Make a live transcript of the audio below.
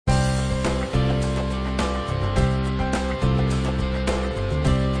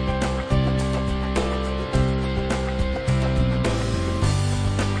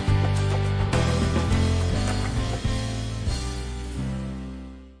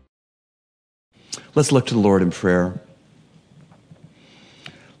Let's look to the Lord in prayer.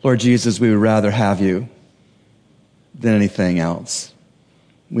 Lord Jesus, we would rather have you than anything else.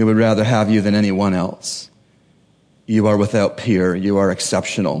 We would rather have you than anyone else. You are without peer. You are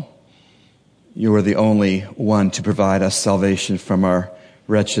exceptional. You are the only one to provide us salvation from our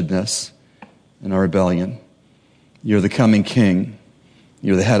wretchedness and our rebellion. You're the coming King.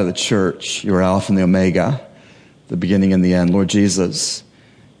 You're the head of the church. You are Alpha and the Omega, the beginning and the end. Lord Jesus,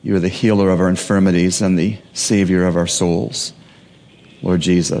 you are the healer of our infirmities and the Savior of our souls. Lord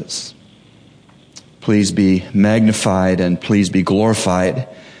Jesus, please be magnified and please be glorified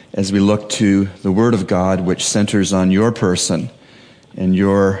as we look to the Word of God, which centers on your person and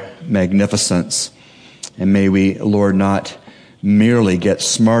your magnificence. And may we, Lord, not merely get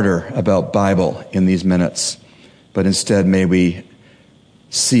smarter about Bible in these minutes, but instead may we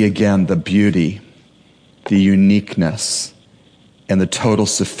see again the beauty, the uniqueness, and the total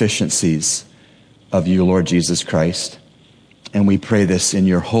sufficiencies of you, Lord Jesus Christ. And we pray this in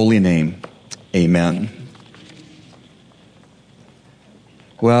your holy name. Amen.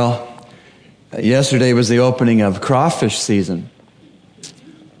 Well, yesterday was the opening of crawfish season.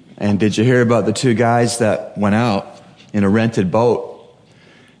 And did you hear about the two guys that went out in a rented boat?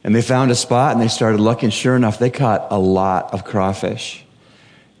 And they found a spot and they started looking. Sure enough, they caught a lot of crawfish.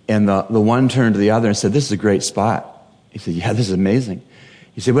 And the one turned to the other and said, "This is a great spot." He said, "Yeah, this is amazing."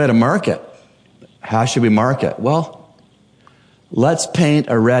 He said, "We had to mark it." "How should we mark it?" "Well, let's paint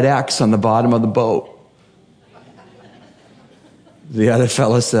a red X on the bottom of the boat." The other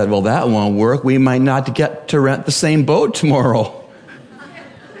fellow said, "Well, that won't work. We might not get to rent the same boat tomorrow."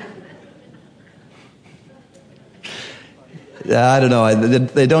 I don't know.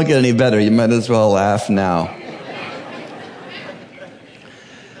 They don't get any better. You might as well laugh now.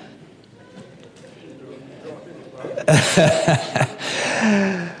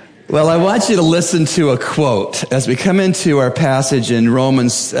 Well, I want you to listen to a quote as we come into our passage in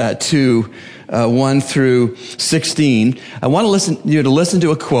Romans 2, 1 through 16. I want you to listen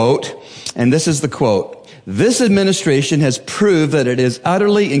to a quote, and this is the quote. "This administration has proved that it is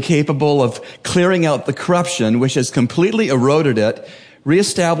utterly incapable of clearing out the corruption which has completely eroded it,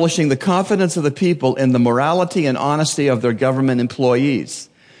 reestablishing the confidence of the people in the morality and honesty of their government employees.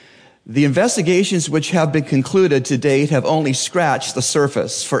 The investigations which have been concluded to date have only scratched the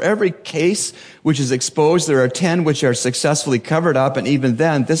surface. For every case which is exposed, there are 10 which are successfully covered up, and even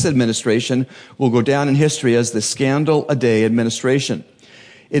then, this administration will go down in history as the scandal-a-day administration.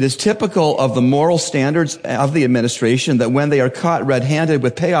 It is typical of the moral standards of the administration that when they are caught red-handed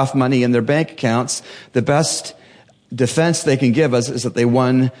with payoff money in their bank accounts, the best defense they can give us is that they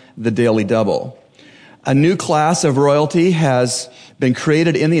won the daily double. A new class of royalty has been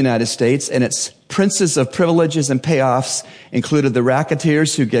created in the United States, and its princes of privileges and payoffs included the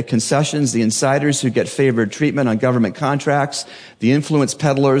racketeers who get concessions, the insiders who get favored treatment on government contracts, the influence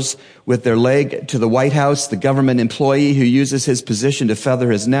peddlers with their leg to the White House, the government employee who uses his position to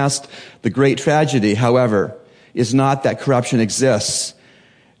feather his nest. The great tragedy, however, is not that corruption exists,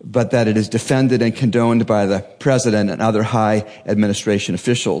 but that it is defended and condoned by the president and other high administration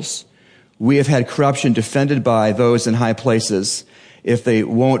officials. We have had corruption defended by those in high places. If they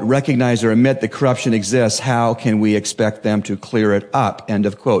won't recognize or admit that corruption exists, how can we expect them to clear it up? End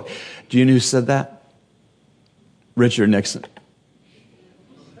of quote. Do you know who said that? Richard Nixon.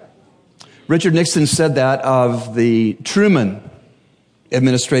 Richard Nixon said that of the Truman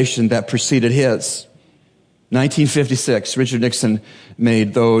administration that preceded his. 1956, Richard Nixon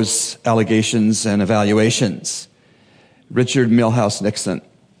made those allegations and evaluations. Richard Milhouse Nixon.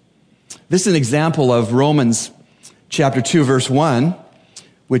 This is an example of Romans chapter 2, verse 1,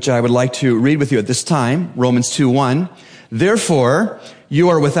 which I would like to read with you at this time. Romans 2:1. "Therefore, you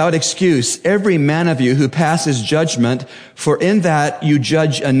are without excuse, every man of you who passes judgment, for in that you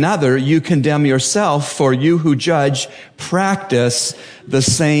judge another, you condemn yourself, for you who judge practice the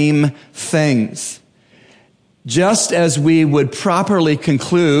same things." Just as we would properly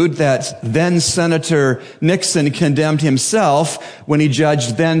conclude that then Senator Nixon condemned himself when he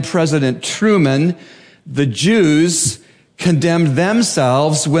judged then President Truman, the Jews condemned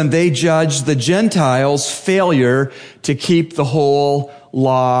themselves when they judged the Gentiles' failure to keep the whole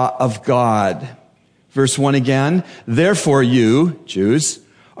law of God. Verse 1 again, "Therefore you, Jews,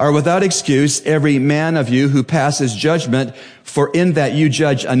 are without excuse, every man of you who passes judgment, for in that you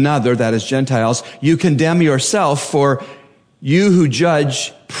judge another," that is Gentiles, "you condemn yourself, for you who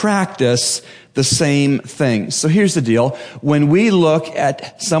judge practice the same things." So here's the deal. When we look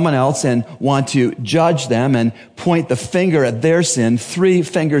at someone else and want to judge them and point the finger at their sin, 3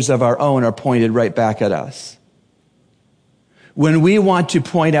 fingers of our own are pointed right back at us. When we want to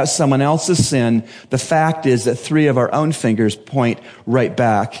point out someone else's sin, the fact is that 3 of our own fingers point right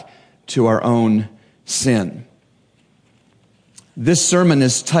back to our own sin. This sermon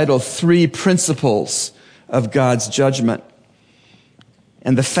is titled 3 Principles of God's Judgment.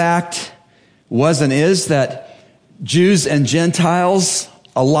 And the fact was and is that Jews and Gentiles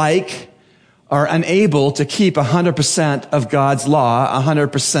alike are unable to keep 100% of God's law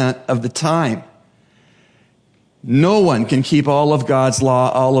 100% of the time. No one can keep all of God's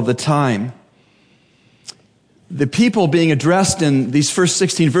law all of the time. The people being addressed in these first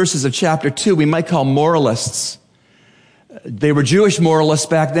 16 verses of chapter 2, we might call moralists. They were Jewish moralists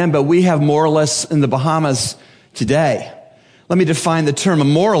back then, but we have moralists in the Bahamas today. Let me define the term. A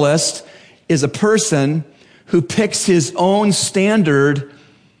moralist is a person who picks his own standard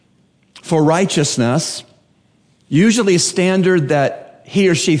for righteousness, usually a standard that he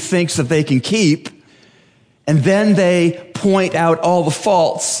or she thinks that they can keep, and then they point out all the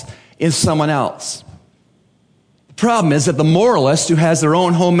faults in someone else. The problem is that the moralist who has their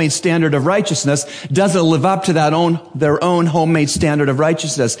own homemade standard of righteousness doesn't live up to their own homemade standard of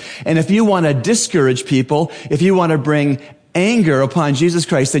righteousness. And if you want to discourage people, if you want to bring anger upon Jesus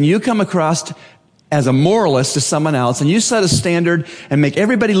Christ, then you come across as a moralist to someone else, and you set a standard and make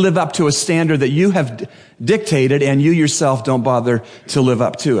everybody live up to a standard that you have dictated, and you yourself don't bother to live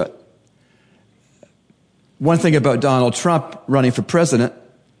up to it. One thing about Donald Trump running for president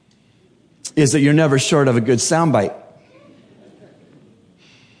is that you're never short of a good soundbite.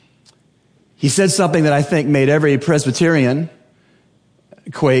 He said something that I think made every Presbyterian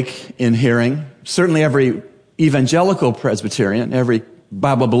quake in hearing, certainly every evangelical Presbyterian, every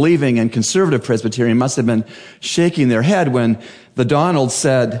Bible-believing and conservative Presbyterian must have been shaking their head when the Donald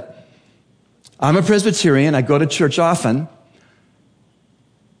said, "I'm a Presbyterian, I go to church often.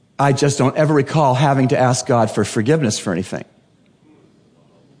 I just don't ever recall having to ask God for forgiveness for anything."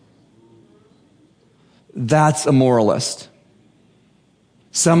 That's a moralist.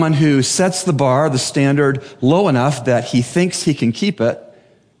 Someone who sets the bar, the standard, low enough that he thinks he can keep it.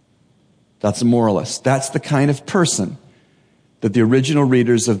 That's a moralist. That's the kind of person that the original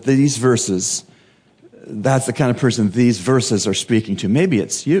readers of these verses, that's the kind of person these verses are speaking to. Maybe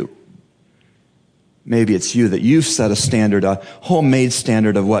it's you. Maybe it's you that you've set a standard, a homemade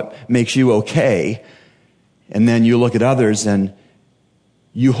standard of what makes you okay, and then you look at others and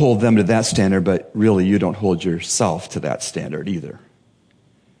you hold them to that standard, but really you don't hold yourself to that standard either.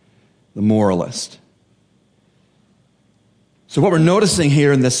 The moralist. So what we're noticing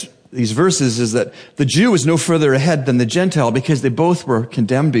here in these verses is that the Jew was no further ahead than the Gentile because they both were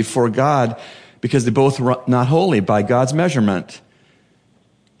condemned before God, because they both were not holy by God's measurement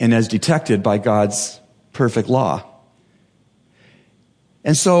and as detected by God's perfect law.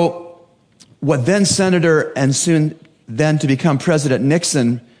 And so what then Senator and soon then to become President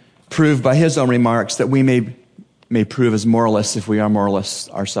Nixon proved by his own remarks that we may prove as moralists if we are moralists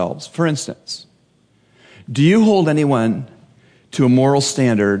ourselves. For instance, do you hold anyone to a moral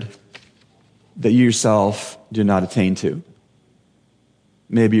standard that you yourself do not attain to?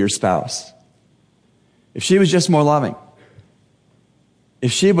 Maybe your spouse. If she was just more loving,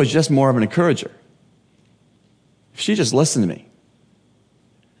 if she was just more of an encourager, if she just listened to me,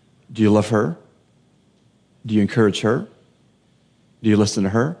 do you love her? Do you encourage her? Do you listen to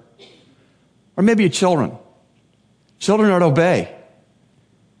her? Or maybe your children. Children are to obey.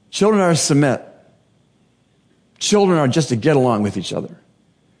 Children are to submit. Children are just to get along with each other.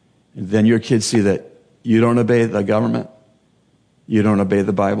 And then your kids see that you don't obey the government. You don't obey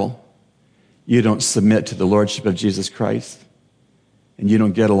the Bible. You don't submit to the lordship of Jesus Christ. And you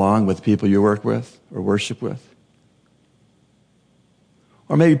don't get along with people you work with or worship with.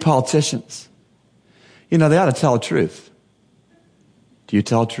 Or maybe politicians. You know, they ought to tell the truth. Do you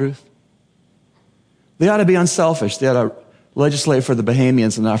tell the truth? They ought to be unselfish. They ought to legislate for the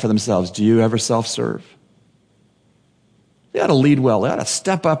Bahamians and not for themselves. Do you ever self-serve? They ought to lead well. They ought to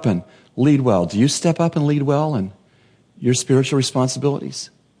step up and lead well. Do you step up and lead well in your spiritual responsibilities?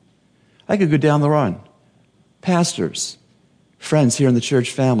 I could go down the run. Pastors, friends here in the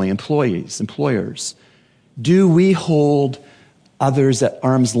church family, employees, employers. Do we hold others at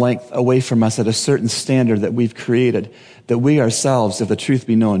arm's length away from us at a certain standard that we've created that we ourselves, if the truth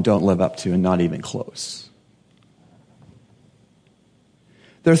be known, don't live up to and not even close?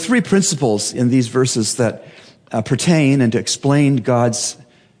 There are 3 principles in these verses that pertain and to explain God's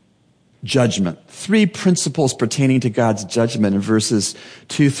judgment. 3 principles pertaining to God's judgment in verses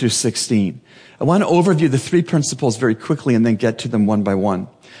 2 through 16. I want to overview the 3 principles very quickly and then get to them one by one.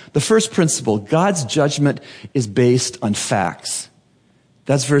 The first principle, God's judgment is based on facts.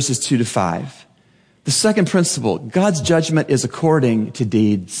 That's verses 2 to 5. The second principle, God's judgment is according to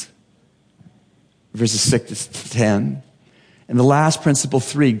deeds. Verses 6 to 10. And the last principle,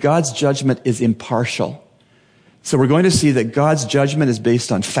 3, God's judgment is impartial. So we're going to see that God's judgment is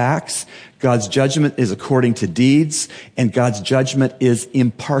based on facts, God's judgment is according to deeds, and God's judgment is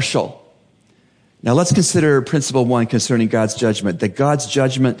impartial. Now let's consider principle 1 concerning God's judgment, that God's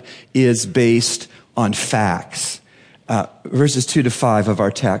judgment is based on facts. Verses 2 to 5 of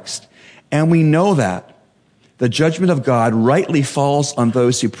our text. And we know that the judgment of God rightly falls on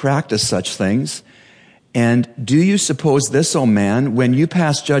those who practice such things. And do you suppose this, O man, when you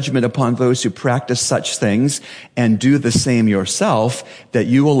pass judgment upon those who practice such things and do the same yourself, that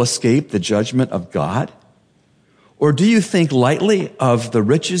you will escape the judgment of God? Or do you think lightly of the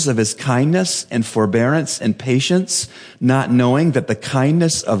riches of his kindness and forbearance and patience, not knowing that the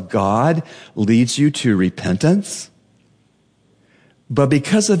kindness of God leads you to repentance? But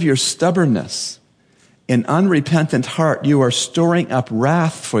because of your stubbornness and unrepentant heart, you are storing up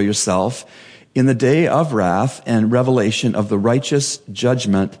wrath for yourself in the day of wrath and revelation of the righteous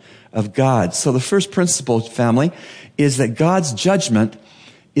judgment of God. So the first principle, family, is that God's judgment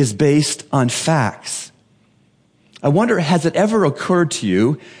is based on facts. I wonder, has it ever occurred to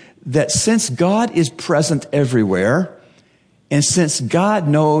you that since God is present everywhere, and since God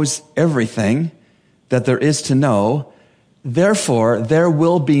knows everything that there is to know, therefore there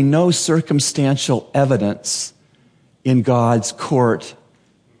will be no circumstantial evidence in God's court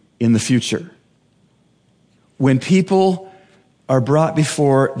in the future? When people are brought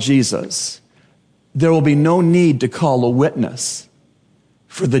before Jesus, there will be no need to call a witness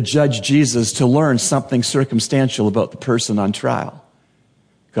for the judge Jesus to learn something circumstantial about the person on trial.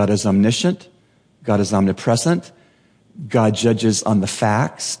 God is omniscient. God is omnipresent. God judges on the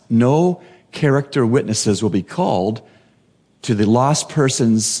facts. No character witnesses will be called to the lost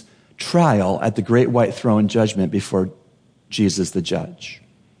person's trial at the great white throne judgment before Jesus the judge.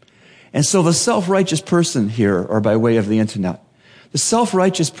 And so the self-righteous person here, or by way of the internet, the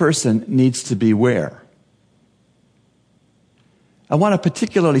self-righteous person needs to beware. I want to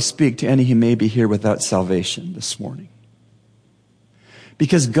particularly speak to any who may be here without salvation this morning.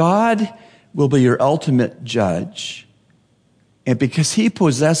 Because God will be your ultimate judge, and because he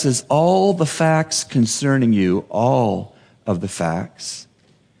possesses all the facts concerning you, all of the facts,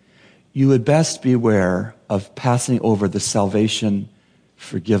 you would best beware of passing over the salvation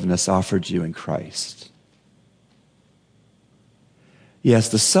forgiveness offered you in Christ. Yes,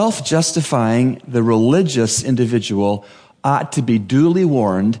 the self-justifying, the religious individual ought to be duly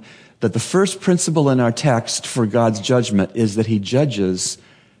warned that the first principle in our text for God's judgment is that he judges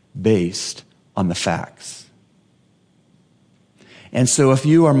based on the facts. And so if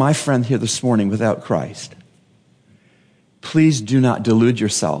you are my friend here this morning without Christ, please do not delude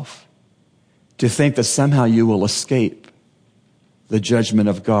yourself to think that somehow you will escape the judgment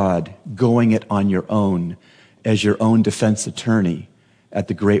of God, going it on your own as your own defense attorney at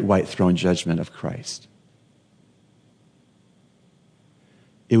the great white throne judgment of Christ.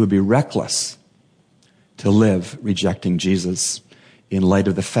 It would be reckless to live rejecting Jesus in light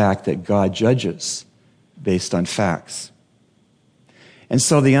of the fact that God judges based on facts. And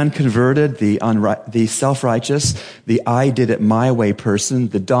so the unconverted, the self-righteous, the I did it my way person,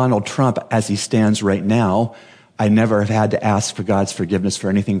 the Donald Trump as he stands right now, I never have had to ask for God's forgiveness for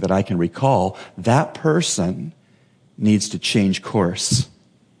anything that I can recall. That person needs to change course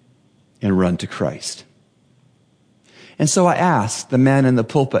and run to Christ. And so I ask the man in the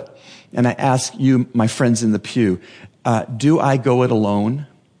pulpit, and I ask you, my friends in the pew, do I go it alone?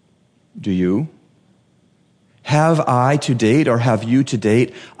 Do you? Have I to date, or have you to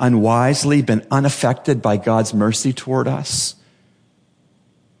date, unwisely been unaffected by God's mercy toward us?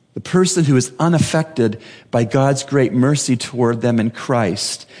 The person who is unaffected by God's great mercy toward them in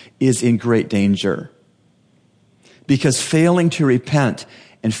Christ is in great danger. Because failing to repent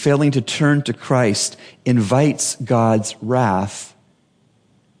and failing to turn to Christ invites God's wrath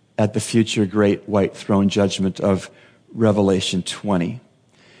at the future great white throne judgment of Revelation 20.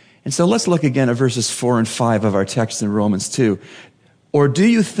 And so let's look again at verses 4 and 5 of our text in Romans 2. Or do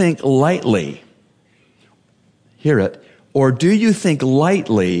you think lightly, hear it, or do you think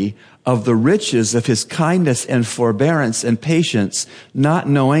lightly of the riches of his kindness and forbearance and patience, not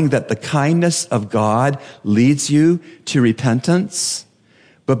knowing that the kindness of God leads you to repentance?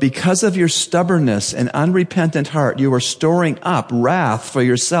 But because of your stubbornness and unrepentant heart, you are storing up wrath for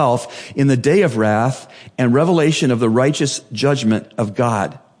yourself in the day of wrath and revelation of the righteous judgment of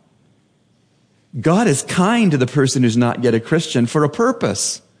God. God is kind to the person who's not yet a Christian for a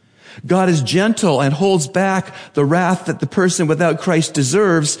purpose. God is gentle and holds back the wrath that the person without Christ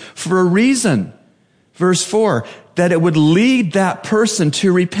deserves for a reason. Verse 4, that it would lead that person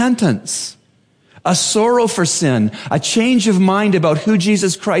to repentance, a sorrow for sin, a change of mind about who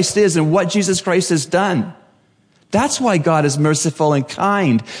Jesus Christ is and what Jesus Christ has done. That's why God is merciful and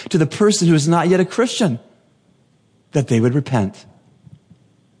kind to the person who is not yet a Christian, that they would repent.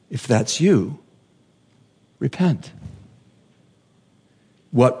 If that's you, repent.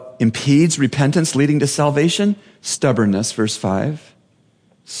 What impedes repentance leading to salvation? Stubbornness, verse 5.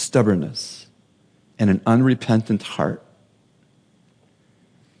 Stubbornness and an unrepentant heart.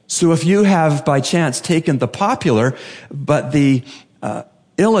 So if you have by chance taken the popular but the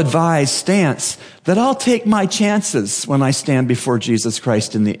ill-advised stance that I'll take my chances when I stand before Jesus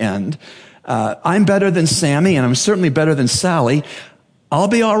Christ in the end, I'm better than Sammy and I'm certainly better than Sally, I'll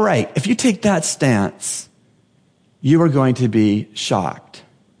be all right. If you take that stance, you are going to be shocked.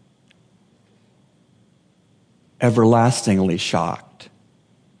 Everlastingly shocked.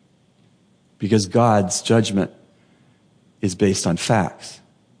 Because God's judgment is based on facts.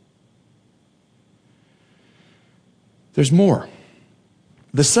 There's more.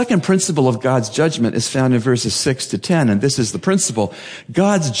 The second principle of God's judgment is found in verses 6 to 10, and this is the principle.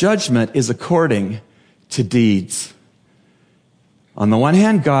 God's judgment is according to deeds. On the one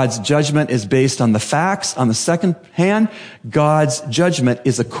hand, God's judgment is based on the facts. On the second hand, God's judgment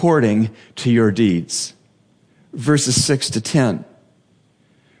is according to your deeds. Verses 6 to 10.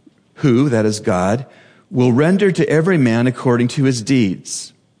 Who, that is God, will render to every man according to his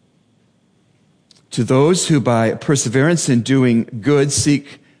deeds. To those who by perseverance in doing good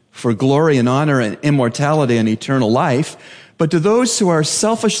seek for glory and honor and immortality and eternal life, but to those who are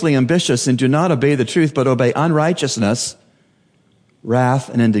selfishly ambitious and do not obey the truth but obey unrighteousness, wrath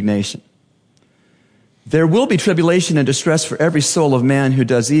and indignation. There will be tribulation and distress for every soul of man who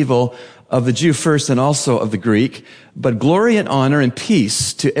does evil, of the Jew first and also of the Greek, but glory and honor and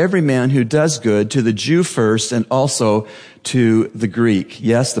peace to every man who does good, to the Jew first and also to the Greek.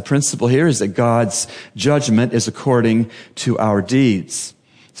 Yes, the principle here is that God's judgment is according to our deeds.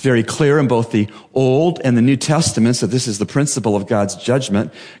 It's very clear in both the Old and the New Testaments that this is the principle of God's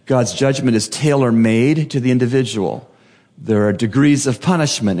judgment. God's judgment is tailor-made to the individual. There are degrees of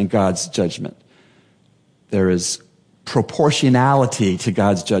punishment in God's judgment. There is proportionality to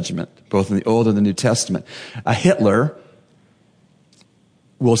God's judgment, both in the Old and the New Testament. A Hitler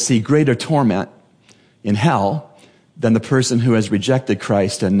will see greater torment in hell than the person who has rejected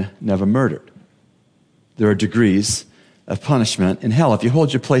Christ and never murdered. There are degrees of punishment in hell. If you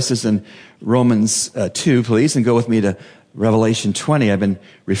hold your places in Romans 2, please, and go with me to Revelation 20. I've been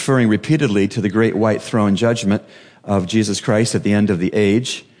referring repeatedly to the great white throne judgment of Jesus Christ at the end of the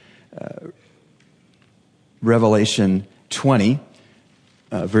age. Revelation 20,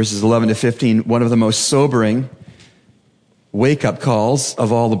 verses 11 to 15, one of the most sobering wake-up calls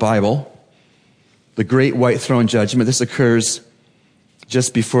of all the Bible. The great white throne judgment. This occurs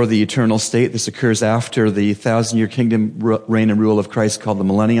just before the eternal state. This occurs after the 1,000-year kingdom reign and rule of Christ called the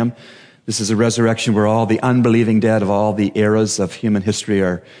millennium. This is a resurrection where all the unbelieving dead of all the eras of human history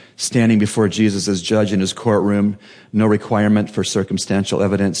are standing before Jesus as judge in his courtroom. No requirement for circumstantial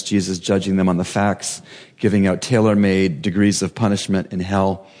evidence. Jesus judging them on the facts, giving out tailor-made degrees of punishment in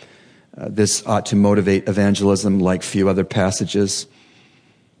hell. This ought to motivate evangelism like few other passages.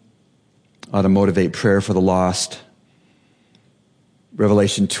 Ought to motivate prayer for the lost.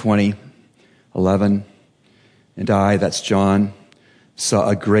 Revelation 20, 11. And I, that's John, saw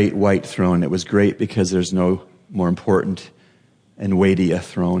a great white throne. It was great because there's no more important and weighty a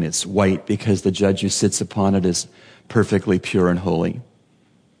throne. It's white because the judge who sits upon it is perfectly pure and holy.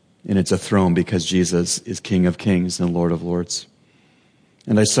 And it's a throne because Jesus is King of kings and Lord of lords.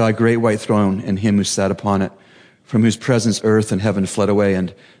 And I saw a great white throne and him who sat upon it, from whose presence earth and heaven fled away,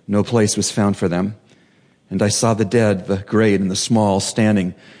 and no place was found for them. And I saw the dead, the great and the small,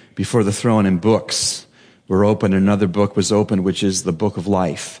 standing before the throne, and books were opened, and another book was opened, which is the book of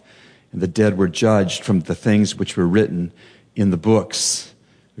life. And the dead were judged from the things which were written in the books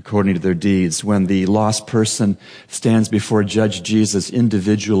according to their deeds. When the lost person stands before Judge Jesus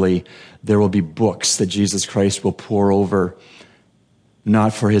individually, there will be books that Jesus Christ will pour over,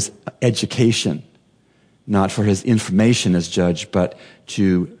 not for his education, not for his information as judge, but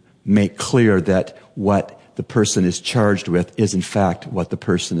to make clear that what the person is charged with is in fact what the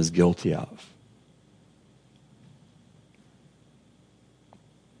person is guilty of.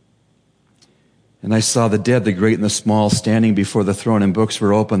 And I saw the dead, the great and the small, standing before the throne, and books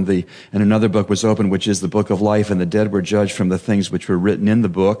were opened. And another book was opened, which is the book of life. And the dead were judged from the things which were written in the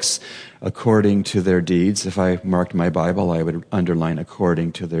books according to their deeds. If I marked my Bible, I would underline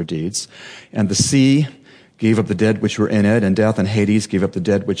according to their deeds. And the sea gave up the dead which were in it, and death and Hades gave up the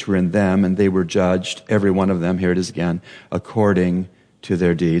dead which were in them, and they were judged, every one of them, here it is again, according to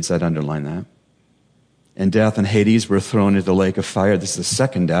their deeds. I'd underline that. And death and Hades were thrown into the lake of fire. This is the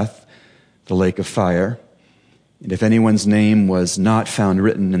second death, the lake of fire. And if anyone's name was not found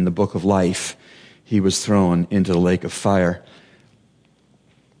written in the book of life, he was thrown into the lake of fire.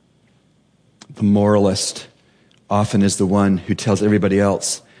 The moralist often is the one who tells everybody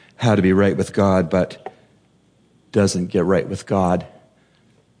else how to be right with God, but doesn't get right with God,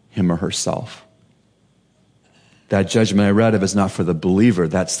 him or herself. That judgment I read of is not for the believer,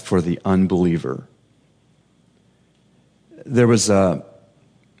 that's for the unbeliever. There was a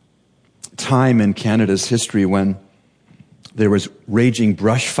time in Canada's history when there was raging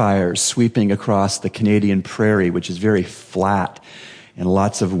brush fires sweeping across the Canadian prairie, which is very flat, and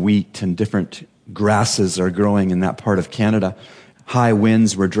lots of wheat and different grasses are growing in that part of Canada. High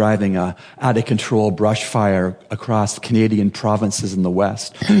winds were driving a out-of-control brush fire across Canadian provinces in the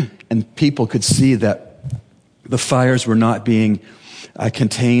west. And people could see that the fires were not being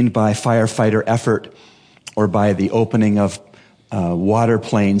contained by firefighter effort or by the opening of water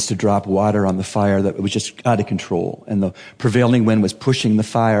planes to drop water on the fire, that it was just out of control. And the prevailing wind was pushing the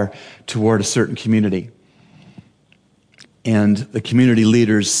fire toward a certain community. And the community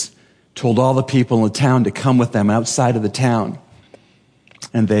leaders told all the people in the town to come with them outside of the town.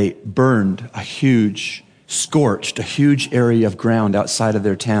 And they scorched a huge area of ground outside of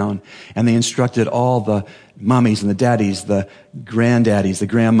their town. And they instructed all the mummies and the daddies, the granddaddies, the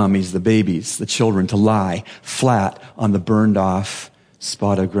grandmummies, the babies, the children to lie flat on the burned off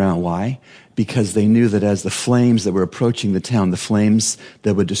spot of ground. Why? Because they knew that as the flames that were approaching the town, the flames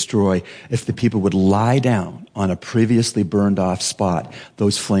that would destroy, if the people would lie down on a previously burned off spot,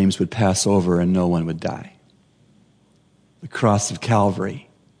 those flames would pass over and no one would die. The cross of Calvary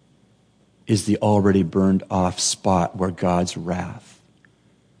is the already burned off spot where God's wrath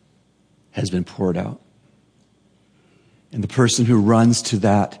has been poured out. And the person who runs to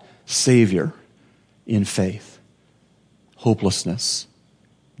that Savior in faith, hopelessness,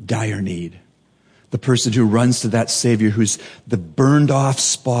 dire need, the person who runs to that Savior who's the burned off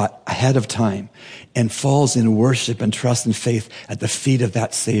spot ahead of time and falls in worship and trust and faith at the feet of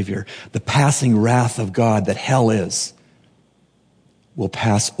that Savior, the passing wrath of God that hell is, will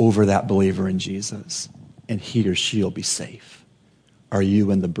pass over that believer in Jesus, and he or she will be safe. Are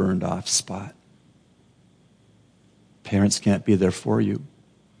you in the burned off spot? Parents can't be there for you.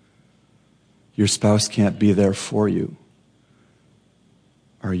 Your spouse can't be there for you.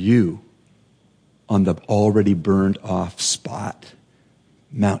 Are you on the already burned off spot,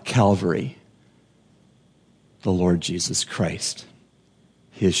 Mount Calvary, the Lord Jesus Christ,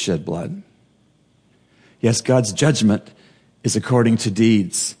 his shed blood? Yes, God's judgment is according to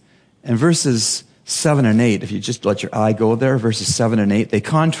deeds. And verses 7 and 8, if you just let your eye go there, verses 7 and 8, they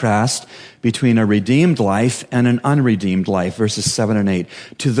contrast between a redeemed life and an unredeemed life, verses 7 and 8.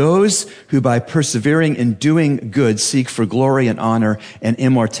 To those who by persevering in doing good seek for glory and honor and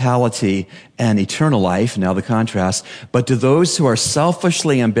immortality and eternal life, now the contrast, but to those who are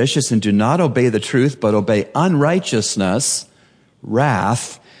selfishly ambitious and do not obey the truth, but obey unrighteousness,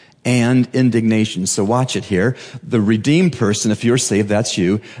 wrath, and indignation. So watch it here. The redeemed person, if you're saved, that's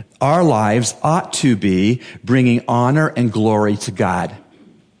you. Our lives ought to be bringing honor and glory to God.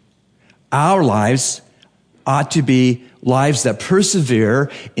 Our lives ought to be lives that persevere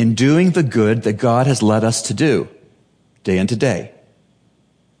in doing the good that God has led us to do, day into day.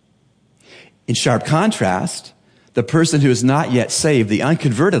 In sharp contrast, the person who is not yet saved, the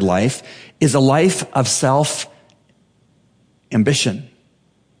unconverted life, is a life of self-ambition.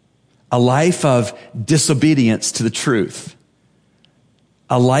 A life of disobedience to the truth.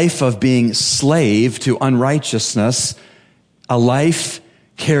 A life of being slave to unrighteousness. A life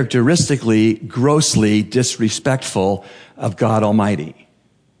characteristically, grossly disrespectful of God Almighty.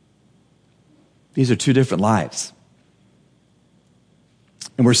 These are two different lives.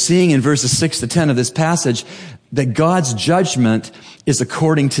 And we're seeing in verses 6 to 10 of this passage that God's judgment is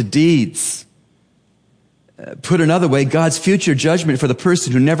according to deeds. Put another way, God's future judgment for the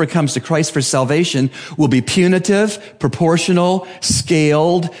person who never comes to Christ for salvation will be punitive, proportional,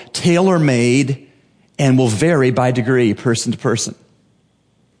 scaled, tailor-made, and will vary by degree, person to person.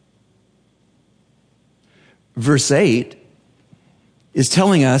 Verse 8 is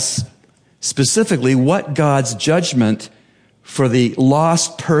telling us specifically what God's judgment for the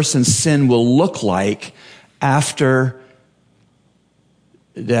lost person's sin will look like after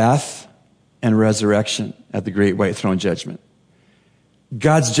death and resurrection at the great white throne judgment.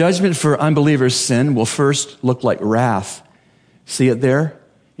 God's judgment for unbelievers' sin will first look like wrath. See it there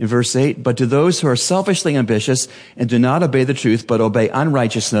in verse 8, but to those who are selfishly ambitious and do not obey the truth, but obey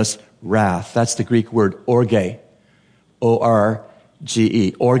unrighteousness, wrath. That's the Greek word orge.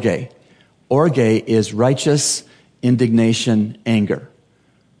 O-R-G-E. Orge. Orge is righteous indignation, anger.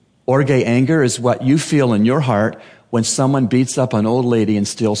 Orge anger is what you feel in your heart when someone beats up an old lady and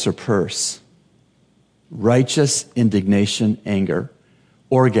steals her purse. Righteous indignation, anger.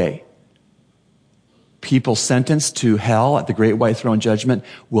 Orge. People sentenced to hell at the great white throne judgment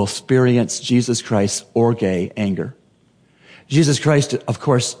will experience Jesus Christ's orge anger. Jesus Christ, of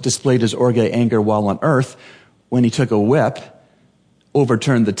course, displayed his orge anger while on earth when he took a whip,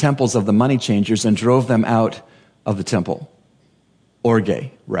 overturned the temples of the money changers, and drove them out of the temple.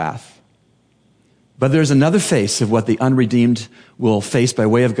 Orge, wrath. But there's another face of what the unredeemed will face by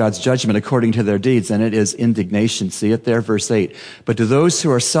way of God's judgment according to their deeds, and it is indignation. See it there, verse 8. But to those who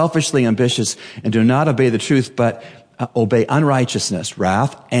are selfishly ambitious and do not obey the truth, but obey unrighteousness,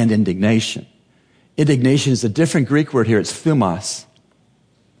 wrath, and indignation. Indignation is a different Greek word here. It's thumos.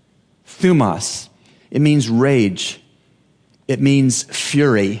 Thumos. It means rage. It means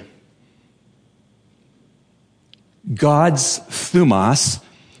fury. God's thumos,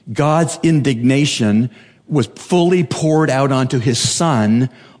 God's indignation, was fully poured out onto his son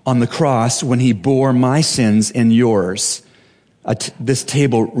on the cross when he bore my sins and yours. This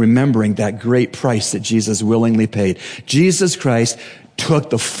table remembering that great price that Jesus willingly paid. Jesus Christ took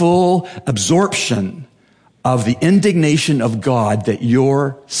the full absorption of the indignation of God that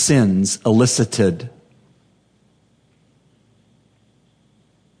your sins elicited.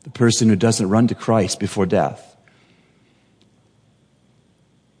 The person who doesn't run to Christ before death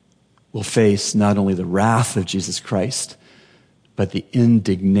will face not only the wrath of Jesus Christ, but the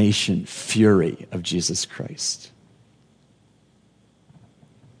indignation, fury of Jesus Christ.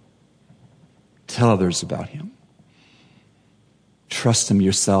 Tell others about him. Trust him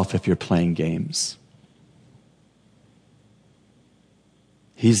yourself if you're playing games.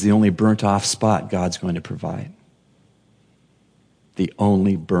 He's the only burnt-off spot God's going to provide. The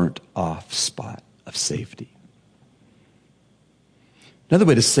only burnt-off spot of safety. Another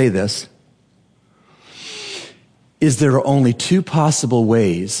way to say this is there are only two possible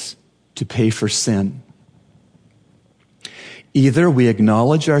ways to pay for sin. Either we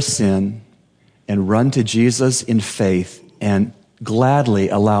acknowledge our sin and run to Jesus in faith and gladly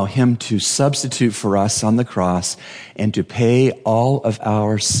allow him to substitute for us on the cross and to pay all of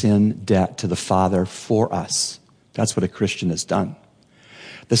our sin debt to the Father for us. That's what a Christian has done.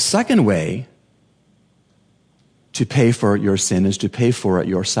 The second way to pay for your sin is to pay for it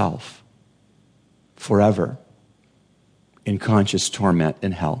yourself forever in conscious torment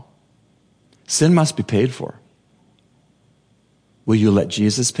in hell. Sin must be paid for. Will you let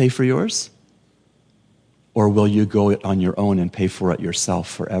Jesus pay for yours? Or will you go it on your own and pay for it yourself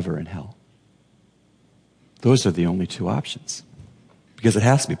forever in hell? Those are the only two options because it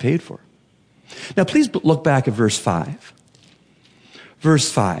has to be paid for. Now please look back at verse 5. Verse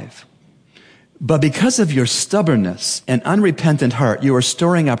 5. But because of your stubbornness and unrepentant heart, you are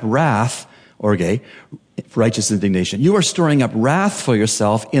storing up wrath, orge, righteous indignation. You are storing up wrath for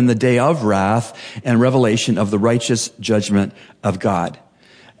yourself in the day of wrath and revelation of the righteous judgment of God.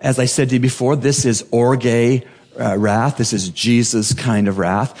 As I said to you before, this is orge wrath. This is Jesus kind of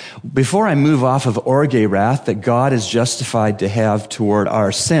wrath. Before I move off of orge wrath that God is justified to have toward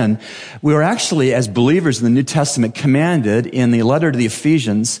our sin, we are actually, as believers in the New Testament, commanded in the letter to the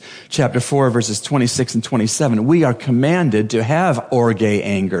Ephesians, chapter 4, verses 26 and 27, we are commanded to have orge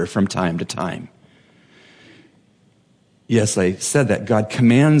anger from time to time. Yes, I said that. God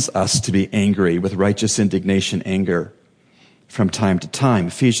commands us to be angry with righteous indignation, anger from time to time.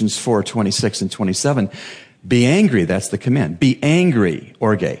 Ephesians 4, 26 and 27. Be angry, that's the command. Be angry,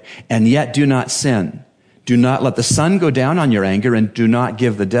 orge, and yet do not sin. Do not let the sun go down on your anger, and do not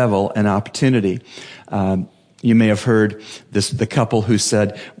give the devil an opportunity. You may have heard the couple who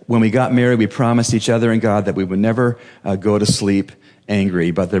said, when we got married, we promised each other and God that we would never go to sleep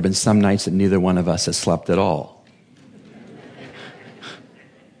angry, but there have been some nights that neither one of us has slept at all.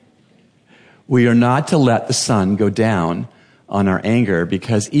 We are not to let the sun go down on our anger,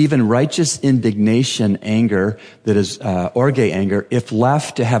 because even righteous indignation anger, that is orge anger, if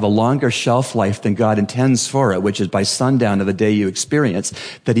left to have a longer shelf life than God intends for it, which is by sundown of the day you experience,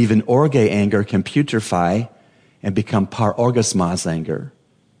 that even orge anger can putrefy and become parorgasmos anger,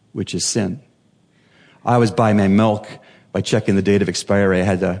 which is sin. I always buy my milk by checking the date of expiry. I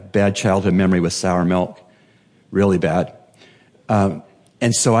had a bad childhood memory with sour milk, really bad.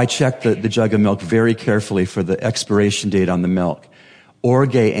 And so I checked the jug of milk very carefully for the expiration date on the milk.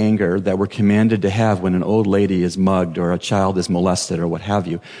 orge anger that we're commanded to have when an old lady is mugged or a child is molested or what have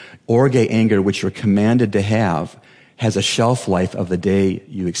you, orge anger which you're commanded to have, has a shelf life of the day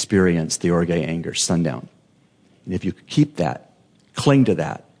you experience the orge anger, sundown. And if you keep that, cling to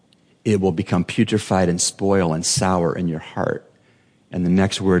that, it will become putrefied and spoil and sour in your heart. And the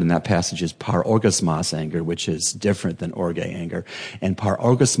next word in that passage is parorgasmos anger, which is different than orge anger. And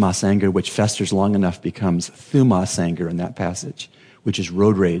parorgasmos anger, which festers long enough, becomes thumos anger in that passage, which is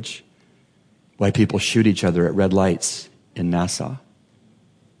road rage. Why people shoot each other at red lights in Nassau.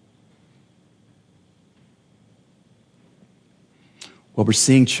 What we're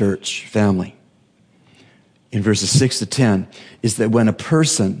seeing, church, family, in verses 6 to 10, is that when a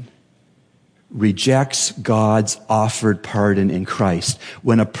person rejects God's offered pardon in Christ,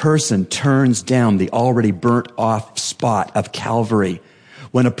 when a person turns down the already burnt off spot of Calvary,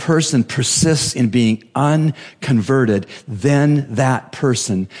 when a person persists in being unconverted, then that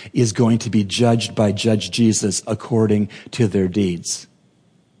person is going to be judged by Judge Jesus according to their deeds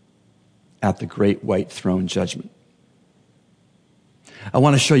at the great white throne judgment. I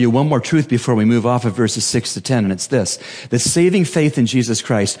want to show you one more truth before we move off of verses 6 to 10, and it's this: that saving faith in Jesus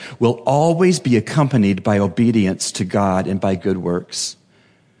Christ will always be accompanied by obedience to God and by good works.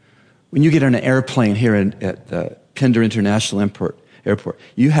 When you get on an airplane here at the Pender International Airport,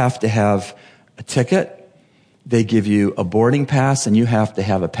 you have to have a ticket, they give you a boarding pass, and you have to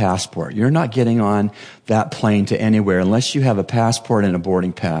have a passport. You're not getting on that plane to anywhere unless you have a passport and a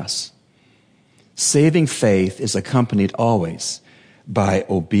boarding pass. Saving faith is accompanied always by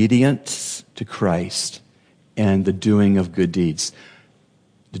obedience to Christ and the doing of good deeds.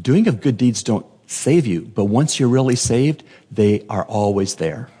 The doing of good deeds don't save you, but once you're really saved, they are always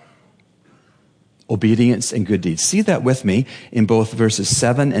there. Obedience and good deeds. See that with me in both verses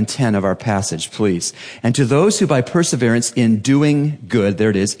 7 and 10 of our passage, please. And to those who by perseverance in doing good, there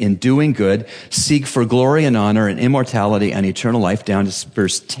it is, in doing good, seek for glory and honor and immortality and eternal life, down to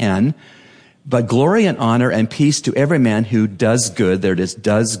verse 10. But glory and honor and peace to every man who does good, there it is,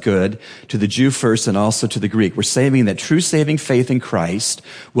 does good, to the Jew first and also to the Greek. We're saying that true saving faith in Christ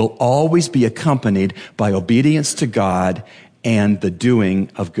will always be accompanied by obedience to God and the doing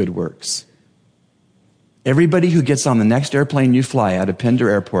of good works. Everybody who gets on the next airplane you fly out of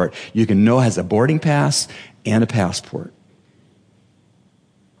Pender Airport, you can know has a boarding pass and a passport.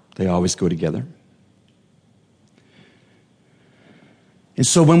 They always go together. And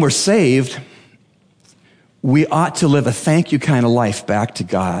so when we're saved, we ought to live a thank you kind of life back to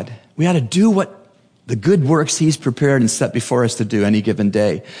God. We ought to do what the good works He's prepared and set before us to do any given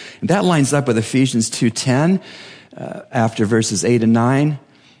day. And that lines up with Ephesians 2:10, after verses 8 and 9.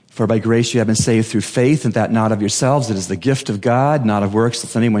 For by grace you have been saved through faith, and that not of yourselves. It is the gift of God, not of works,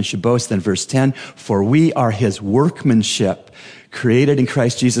 lest anyone should boast. Then verse 10, for we are His workmanship, created in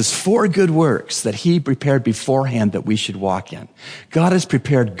Christ Jesus for good works that He prepared beforehand that we should walk in. God has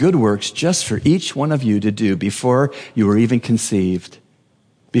prepared good works just for each one of you to do before you were even conceived.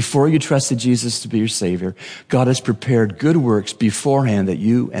 Before you trusted Jesus to be your Savior, God has prepared good works beforehand that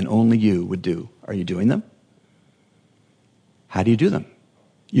you and only you would do. Are you doing them? How do you do them?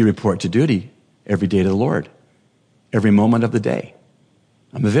 You report to duty every day to the Lord, every moment of the day.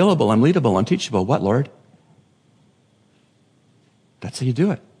 I'm available, I'm leadable, I'm teachable. What, Lord? That's how you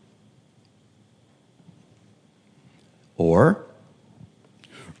do it. Or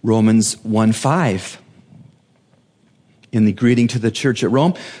Romans 1:5 in the greeting to the church at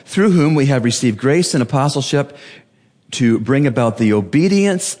Rome, through whom we have received grace and apostleship to bring about the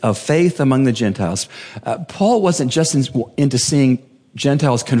obedience of faith among the Gentiles. Paul wasn't just into seeing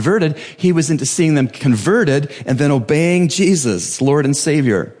Gentiles converted, he was into seeing them converted and then obeying Jesus, Lord and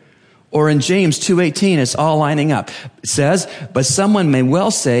Savior. Or in James 2:18, it's all lining up. It says, but someone may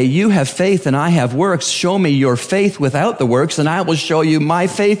well say, you have faith and I have works. Show me your faith without the works, and I will show you my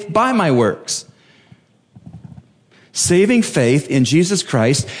faith by my works. Saving faith in Jesus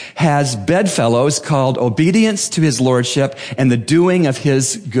Christ has bedfellows called obedience to His lordship and the doing of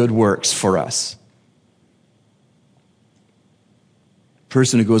His good works for us.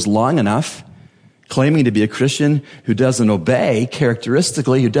 Person who goes long enough claiming to be a Christian who doesn't obey,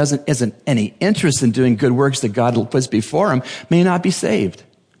 characteristically, who isn't any interest in doing good works that God puts before him, may not be saved.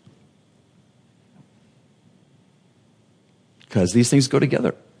 Because these things go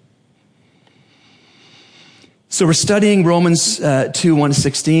together. So we're studying Romans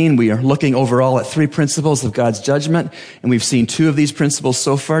 2:1-16. We are looking overall at 3 principles of God's judgment, and we've seen 2 of these principles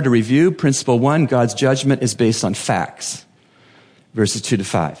so far. To review, principle 1, God's judgment is based on facts. Verses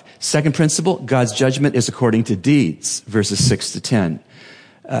 2-5. Second principle, God's judgment is according to deeds, verses 6-10.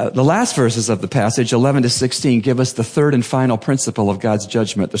 The last verses of the passage, 11 to 16, give us the third and final principle of God's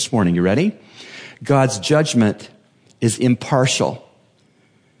judgment this morning. You ready? God's judgment is impartial.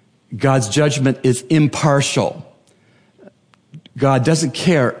 God's judgment is impartial. God doesn't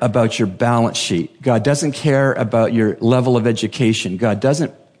care about your balance sheet. God doesn't care about your level of education. God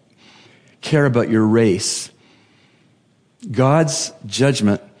doesn't care about your race. God's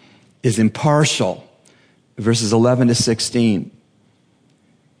judgment is impartial. Verses 11 to 16.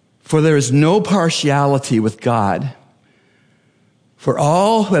 For there is no partiality with God. For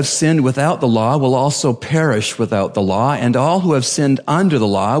all who have sinned without the law will also perish without the law, and all who have sinned under the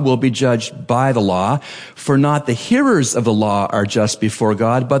law will be judged by the law. For not the hearers of the law are just before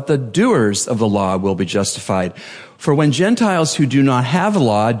God, but the doers of the law will be justified. For when Gentiles who do not have the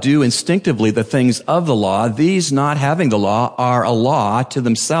law do instinctively the things of the law, these not having the law are a law to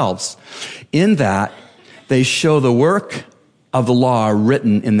themselves, in that they show the work of the law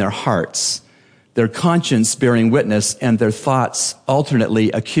written in their hearts, their conscience bearing witness, and their thoughts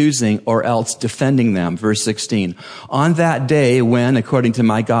alternately accusing or else defending them. Verse 16. On that day when, according to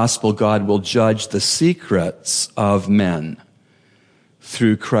my gospel, God will judge the secrets of men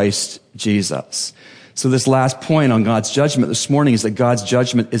through Christ Jesus. So this last point on God's judgment this morning is that God's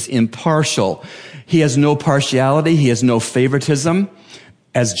judgment is impartial. He has no partiality. He has no favoritism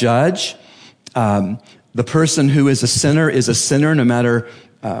as judge. The person who is a sinner no matter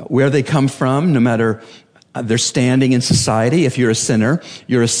where they come from, no matter their standing in society. If you're a sinner,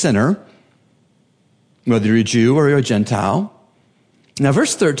 whether you're a Jew or you're a Gentile. Now,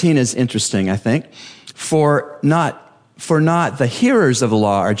 verse 13 is interesting, I think. For not the hearers of the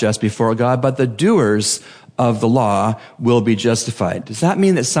law are just before God, but the doers of the law will be justified. Does that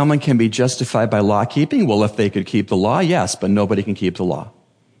mean that someone can be justified by law keeping? Well, if they could keep the law, yes, but nobody can keep the law.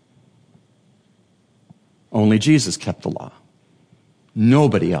 Only Jesus kept the law.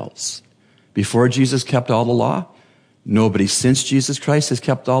 Nobody else. Before Jesus kept all the law, nobody since Jesus Christ has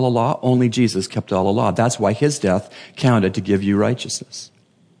kept all the law. Only Jesus kept all the law. That's why his death counted to give you righteousness.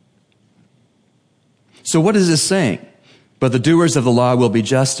 So what is this saying? But the doers of the law will be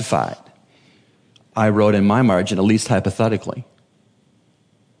justified. I wrote in my margin, at least hypothetically.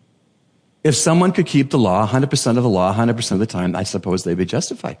 If someone could keep the law, 100% of the law, 100% of the time, I suppose they'd be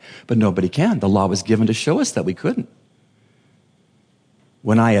justified. But nobody can. The law was given to show us that we couldn't.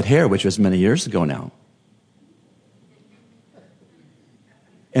 When I had hair, which was many years ago now,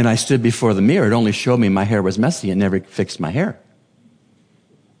 and I stood before the mirror, it only showed me my hair was messy. It never fixed my hair.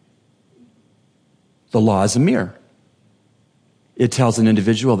 The law is a mirror. It tells an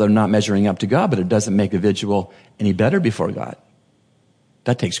individual they're not measuring up to God, but it doesn't make the individual any better before God.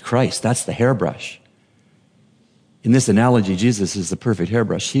 That takes Christ. That's the hairbrush. In this analogy, Jesus is the perfect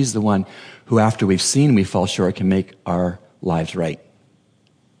hairbrush. He's the one who, after we've seen we fall short, can make our lives right.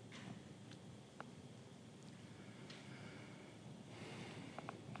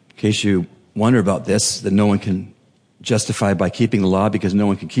 In case you wonder about this, that no one can justify by keeping the law because no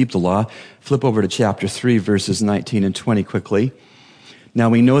one can keep the law, flip over to chapter 3, verses 19 and 20 quickly. Now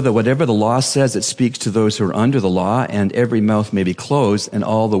we know that whatever the law says, it speaks to those who are under the law, and every mouth may be closed, and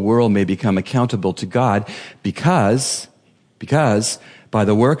all the world may become accountable to God, because by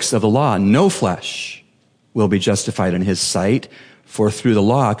the works of the law, no flesh will be justified in his sight, for through the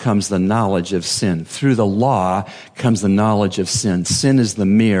law comes the knowledge of sin. Through the law comes the knowledge of sin. Sin is the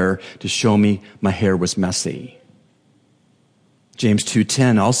mirror to show me my hair was messy. James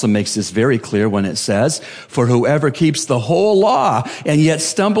 2:10 also makes this very clear when it says, for whoever keeps the whole law and yet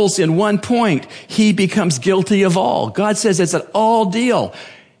stumbles in one point, he becomes guilty of all. God says it's an all deal.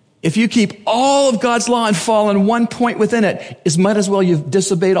 If you keep all of God's law and fall in one point within it, it might as well you've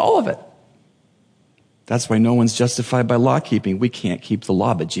disobeyed all of it. That's why no one's justified by law keeping. We can't keep the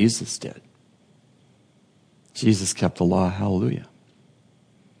law, but Jesus did. Jesus kept the law. Hallelujah.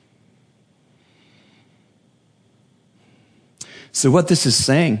 So what this is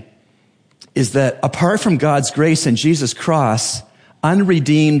saying is that apart from God's grace and Jesus' cross,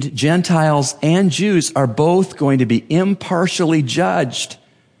 unredeemed Gentiles and Jews are both going to be impartially judged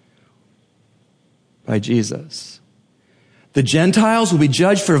by Jesus. The Gentiles will be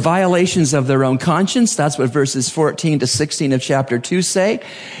judged for violations of their own conscience. That's what verses 14 to 16 of chapter 2 say.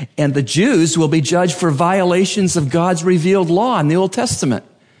 And the Jews will be judged for violations of God's revealed law in the Old Testament.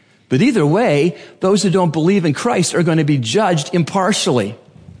 But either way, those who don't believe in Christ are going to be judged impartially.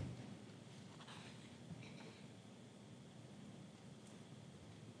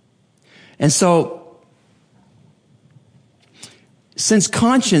 And so, since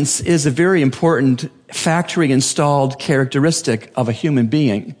conscience is a very important factory-installed characteristic of a human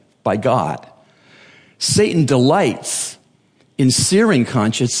being by God, Satan delights in searing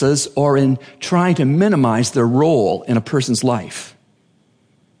consciences or in trying to minimize their role in a person's life.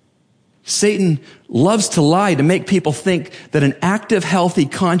 Satan loves to lie to make people think that an active, healthy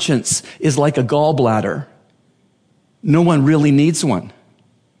conscience is like a gallbladder. No one really needs one.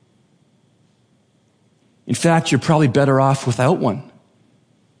 In fact, you're probably better off without one.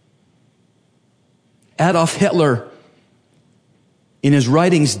 Adolf Hitler, in his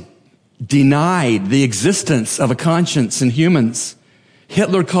writings, denied the existence of a conscience in humans.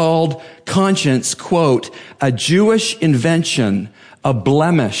 Hitler called conscience, quote, a Jewish invention, a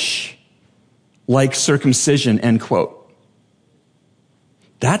blemish, like circumcision, end quote.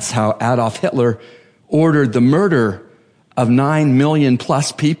 That's how Adolf Hitler ordered the murder of 9 million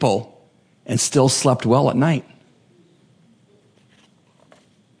plus people and still slept well at night.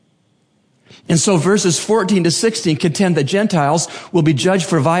 And so verses 14 to 16 contend that Gentiles will be judged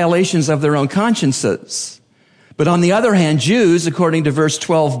for violations of their own consciences. But on the other hand, Jews, according to verse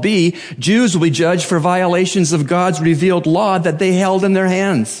 12b, Jews will be judged for violations of God's revealed law that they held in their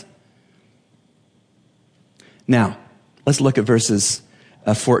hands. Now, let's look at verses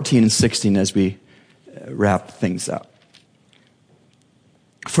 14 and 16 as we wrap things up.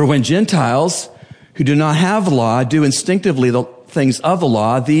 For when Gentiles who do not have law do instinctively the things of the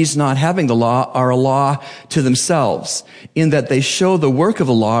law, these not having the law are a law to themselves, in that they show the work of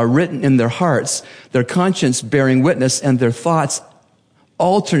the law written in their hearts, their conscience bearing witness, and their thoughts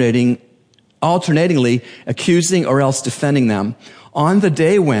alternatingly accusing or else defending them. On the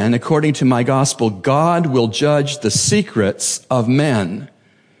day when, according to my gospel, God will judge the secrets of men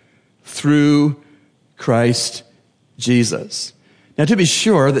through Christ Jesus. Now, to be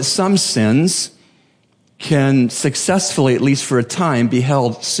sure that some sins can successfully, at least for a time, be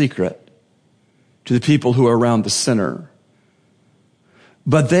held secret to the people who are around the sinner.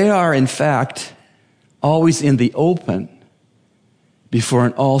 But they are, in fact, always in the open before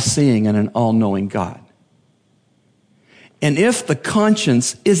an all-seeing and an all-knowing God. And if the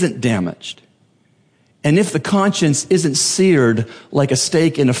conscience isn't damaged, and if the conscience isn't seared like a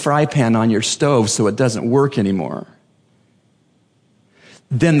steak in a fry pan on your stove so it doesn't work anymore,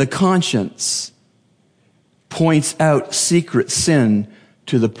 then the conscience points out secret sin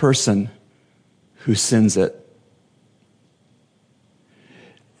to the person who sins it.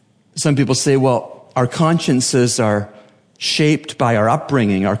 Some people say, well, our consciences are shaped by our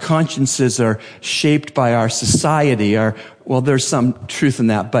upbringing. Our consciences are shaped by our society. Well, there's some truth in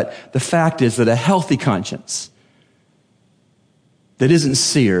that, but the fact is that a healthy conscience that isn't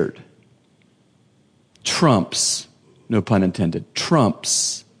seared trumps, no pun intended,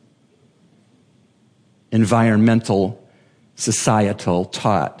 trumps environmental, societal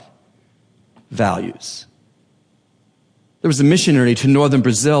taught values. There was a missionary to northern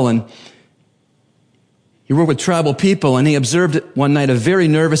Brazil, and he worked with tribal people, and he observed one night a very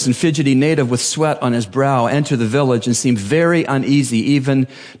nervous and fidgety native with sweat on his brow enter the village and seemed very uneasy even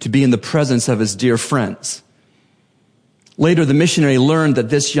to be in the presence of his dear friends. Later, the missionary learned that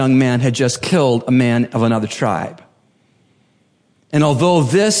this young man had just killed a man of another tribe. And although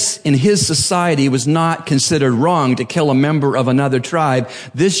this, in his society, was not considered wrong to kill a member of another tribe,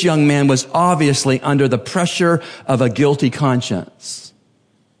 this young man was obviously under the pressure of a guilty conscience.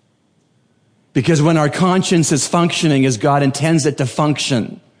 Because when our conscience is functioning as God intends it to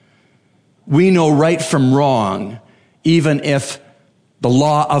function, we know right from wrong, even if the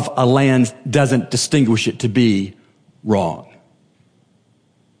law of a land doesn't distinguish it to be wrong.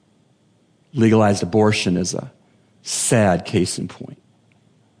 Legalized abortion is a sad case in point.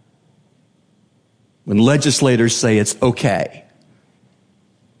 When legislators say it's okay,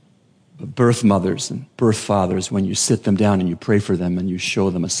 but birth mothers and birth fathers, when you sit them down and you pray for them and you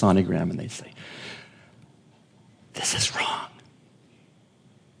show them a sonogram and they say, this is wrong.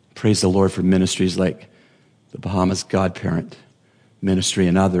 Praise the Lord for ministries like the Bahamas Godparent Ministry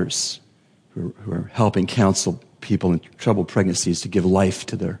and others who are helping counsel people in troubled pregnancies to give life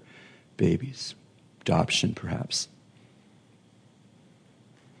to their babies. Adoption, perhaps.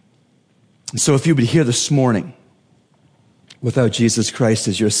 And so if you would hear this morning, without Jesus Christ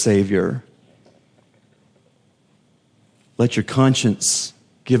as your Savior, let your conscience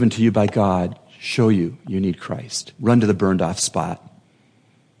given to you by God show you need Christ. Run to the burned off spot.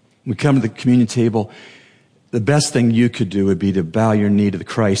 When we come to the communion table, the best thing you could do would be to bow your knee to the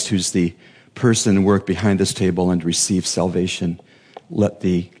Christ who's the person and work behind this table and to receive salvation. Let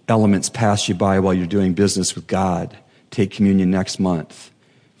the elements pass you by while you're doing business with God. Take communion next month.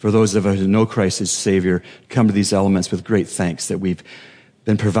 For those of us who know Christ as Savior, come to these elements with great thanks that we've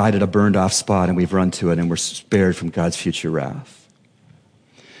been provided a burned off spot and we've run to it and we're spared from God's future wrath.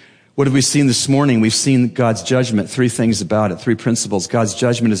 What have we seen this morning? We've seen God's judgment, three things about it, three principles. God's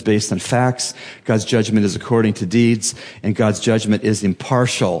judgment is based on facts. God's judgment is according to deeds. And God's judgment is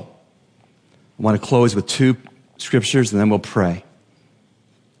impartial. I want to close with two scriptures and then we'll pray.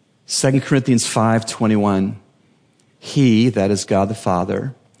 2 Corinthians 5:21. He, that is God the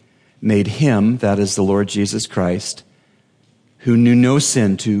Father, made him, that is the Lord Jesus Christ, who knew no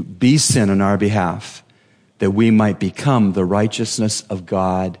sin, to be sin on our behalf, that we might become the righteousness of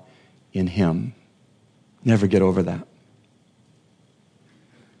God in him. Never get over that.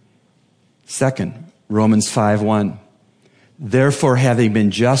 Second, Romans 5:1. Therefore, having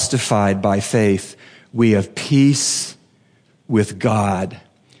been justified by faith, we have peace with God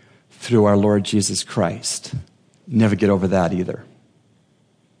through our Lord Jesus Christ. Never get over that either.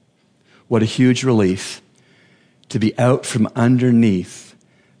 What a huge relief to be out from underneath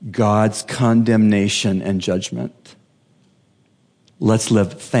God's condemnation and judgment. Let's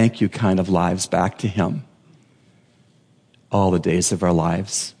live thank you kind of lives back to him all the days of our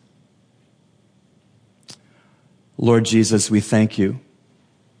lives. Lord Jesus, we thank you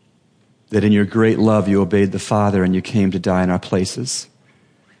that in your great love you obeyed the Father and you came to die in our places.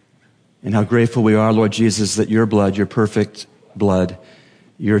 And how grateful we are, Lord Jesus, that your blood, your perfect blood,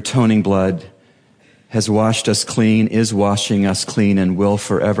 your atoning blood has washed us clean, is washing us clean, and will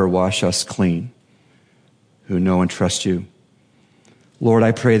forever wash us clean who know and trust you. Lord,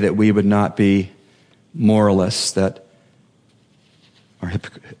 I pray that we would not be moralists that are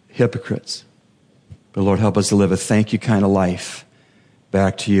hypocrites. But Lord, help us to live a thank you kind of life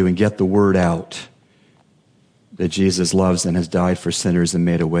back to you and get the word out that Jesus loves and has died for sinners and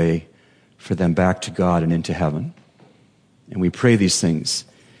made a way for them back to God and into heaven. And we pray these things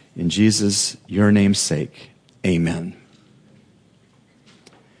in Jesus, your name's sake. Amen.